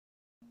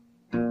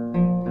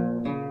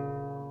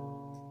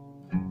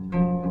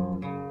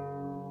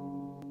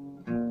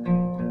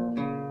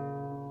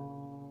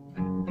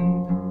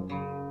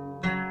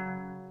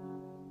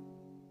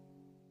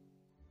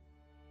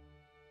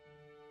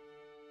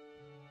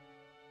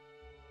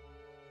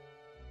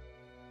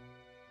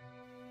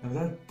Now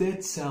that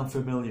did sound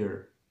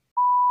familiar.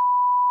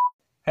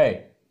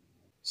 Hey,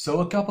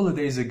 so a couple of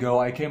days ago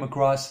I came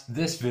across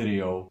this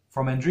video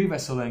from Andriy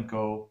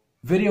Vasylenko.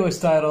 Video is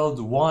titled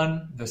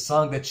ŒBEː, the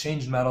song that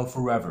changed metal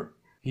forever.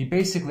 He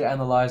basically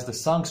analyzed the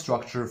song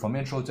structure from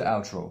intro to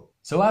outro.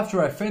 So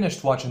after I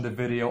finished watching the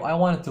video, I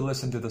wanted to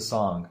listen to the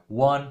song,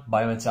 ŒBEː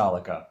by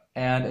Metallica.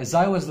 And as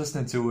I was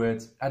listening to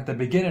it, at the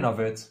beginning of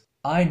it,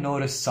 I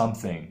noticed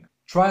something.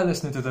 Try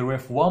listening to the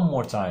riff one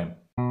more time.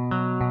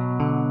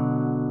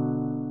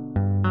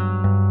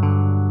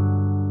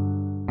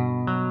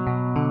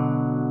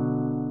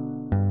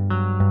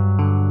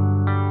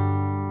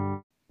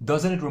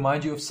 Doesn't it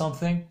remind you of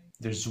something?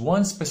 There's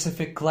one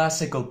specific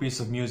classical piece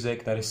of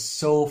music that is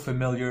so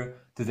familiar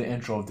to the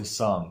intro of this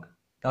song.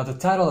 Now the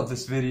title of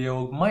this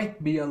video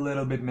might be a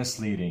little bit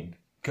misleading,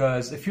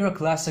 because if you're a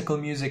classical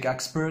music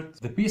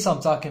expert, the piece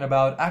I'm talking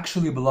about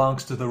actually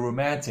belongs to the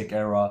Romantic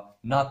era,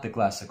 not the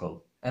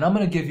classical. And I'm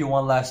gonna give you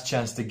one last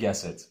chance to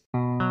guess it.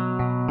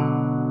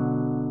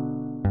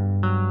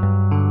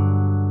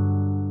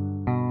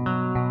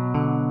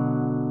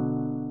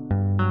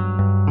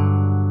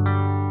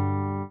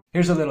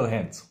 Here's a little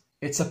hint.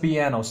 It's a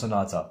piano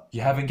sonata.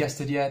 You haven't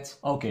guessed it yet?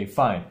 Okay,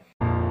 fine.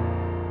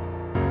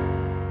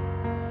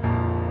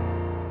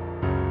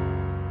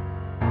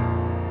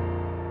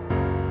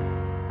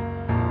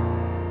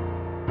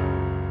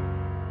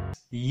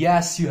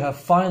 Yes, you have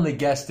finally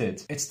guessed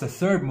it. It's the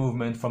third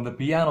movement from the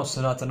Piano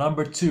Sonata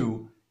number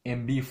 2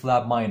 in B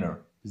flat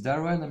minor. Is that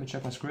right? Let me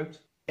check my script.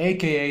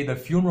 AKA the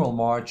Funeral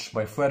March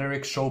by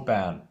Frédéric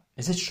Chopin.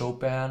 Is it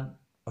Chopin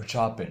or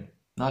Chopin?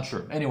 Not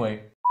sure.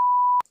 Anyway.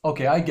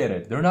 Okay, I get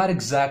it. They're not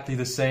exactly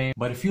the same,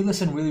 but if you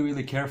listen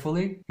really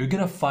carefully, you're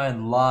gonna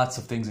find lots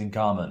of things in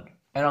common.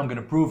 And I'm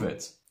gonna prove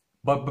it.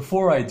 But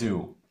before I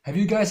do, have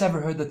you guys ever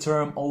heard the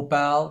term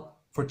ۆEBEː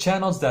for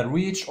channels that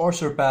reach or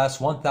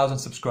surpass 1,000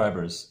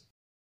 subscribers?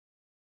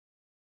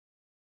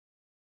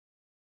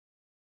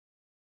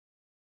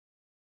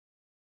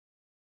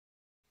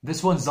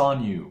 This one's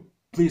on you.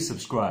 Please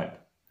subscribe.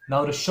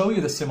 Now to show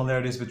you the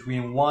similarities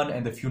between ÉBEː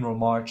and the Funeral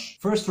March,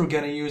 first we're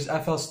gonna use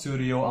FL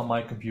Studio on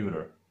my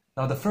computer.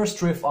 Now the first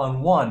riff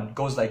on ÉBEː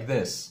goes like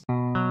this.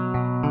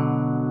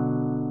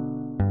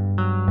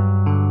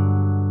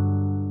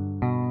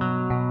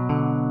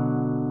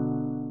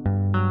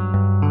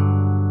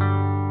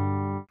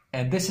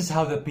 And this is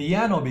how the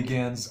piano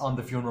begins on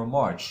the Funeral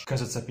March,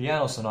 because it's a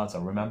piano sonata,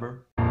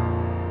 remember?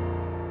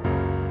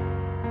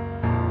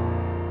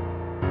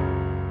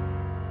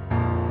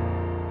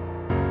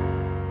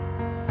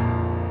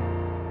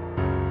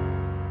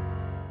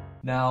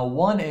 Now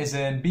ÉBEː is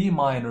in B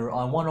minor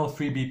on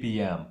 103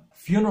 BPM.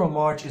 Funeral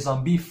March is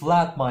on B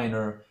flat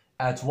minor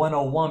at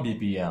 101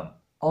 BPM.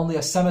 Only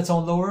a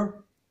semitone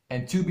lower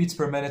and 2 beats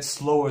per minute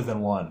slower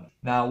than ÉBEː.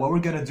 Now what we're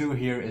gonna do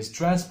here is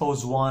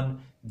transpose ÉBEː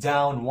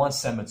down 1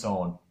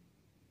 semitone.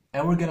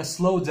 And we're gonna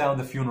slow down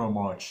the Funeral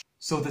March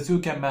so the two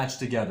can match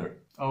together.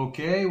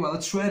 Okay, well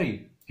it's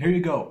ready. Here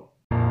you go.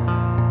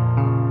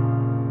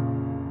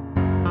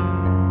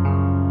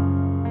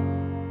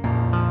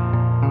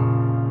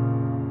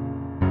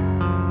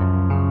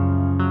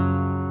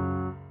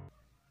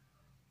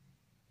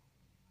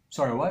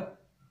 Sorry, what?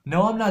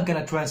 No, I'm not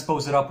gonna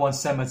transpose it up 1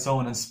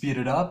 semitone and speed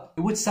it up.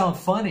 It would sound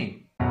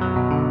funny.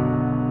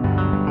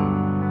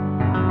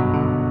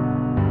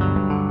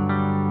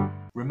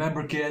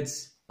 Remember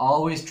kids,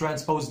 always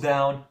transpose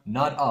down,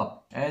 not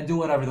up. And do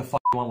whatever the f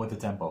you want with the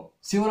tempo.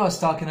 See what I was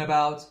talking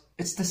about?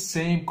 It's the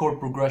same chord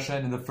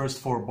progression in the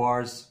first 4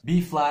 bars. B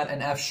flat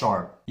and F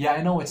sharp. Yeah,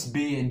 I know it's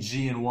B and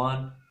G in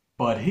one.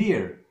 But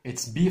here,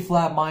 it's B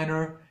flat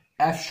minor,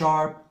 F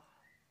sharp,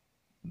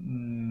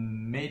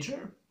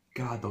 major?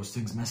 God, those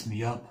things mess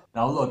me up.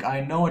 Now look, I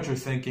know what you're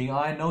thinking.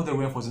 I know the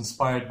riff was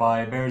inspired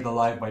by Buried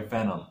Alive by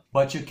Venom.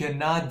 But you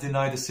cannot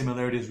deny the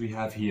similarities we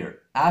have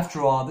here.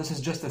 After all, this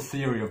is just a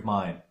theory of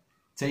mine.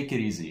 Take it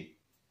easy.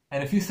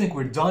 And if you think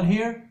we're done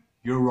here,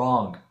 you're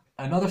wrong.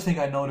 Another thing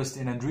I noticed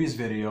in Andriy's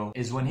video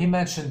is when he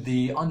mentioned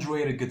the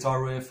underrated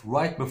guitar riff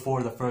right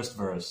before the first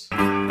verse.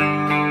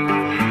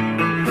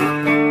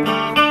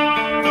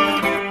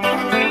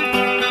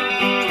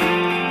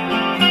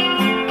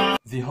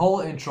 The whole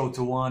intro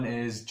to ÉBEː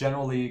is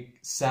generally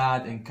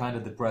sad and kind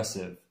of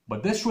depressive.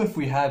 But this riff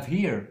we have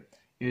here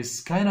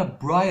is kind of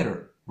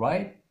brighter,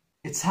 right?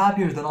 It's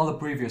happier than all the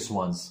previous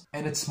ones,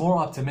 and it's more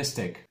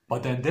optimistic.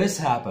 But then this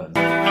happens.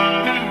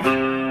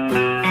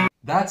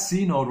 That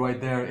C note right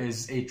there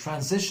is a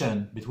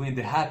transition between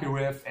the happy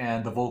riff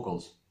and the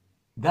vocals.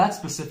 That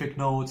specific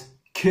note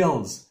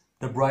kills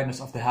the brightness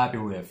of the happy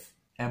riff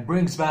and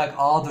brings back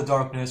all the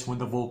darkness when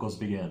the vocals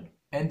begin.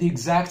 And the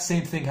exact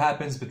same thing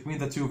happens between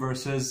the 2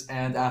 verses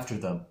and after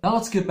them. Now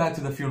let's get back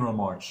to the Funeral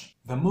March.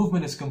 The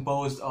movement is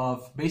composed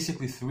of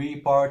basically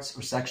 3 parts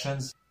or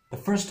sections. The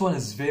first one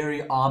is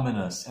very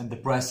ominous and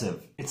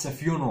depressive. It's a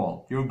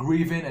funeral. You're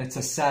grieving and it's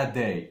a sad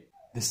day.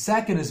 The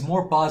second is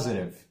more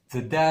positive.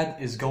 The dead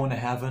is going to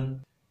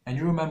heaven and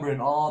you're remembering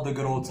all the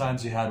good old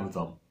times you had with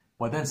them.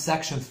 But then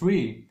section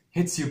 3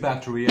 hits you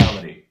back to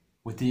reality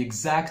with the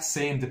exact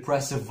same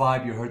depressive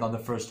vibe you heard on the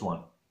first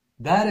one.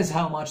 That is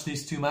how much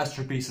these two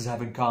masterpieces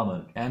have in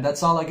common, and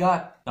that's all I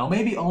got. Now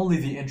maybe only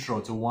the intro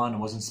to one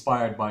was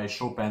inspired by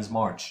Chopin's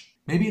March.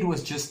 Maybe it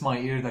was just my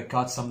ear that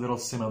caught some little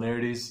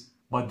similarities,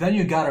 but then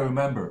you gotta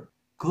remember,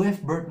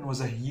 Cliff Burton was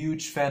a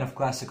huge fan of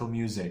classical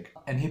music,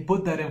 and he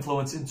put that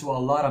influence into a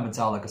lot of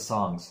Metallica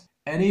songs.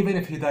 And even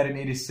if he died in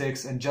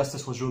 '86 and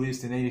Justice was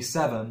released in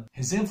 '87,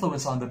 his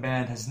influence on the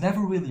band has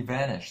never really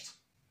vanished.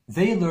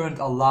 They learned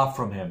a lot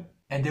from him,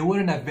 and they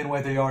wouldn't have been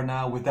where they are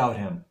now without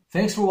him.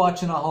 Thanks for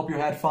watching, I hope you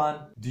had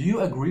fun. Do you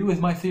agree with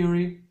my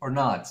theory or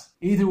not?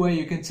 Either way,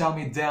 you can tell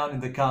me down in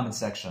the comment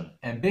section.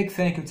 And big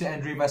thank you to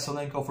Andriy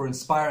Vasylenko for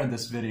inspiring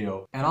this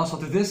video, and also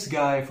to this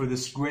guy for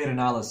this great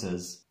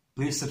analysis.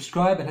 Please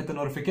subscribe and hit the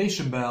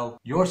notification bell.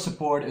 Your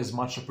support is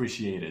much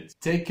appreciated.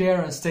 Take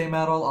care and stay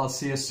metal, I'll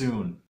see you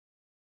soon.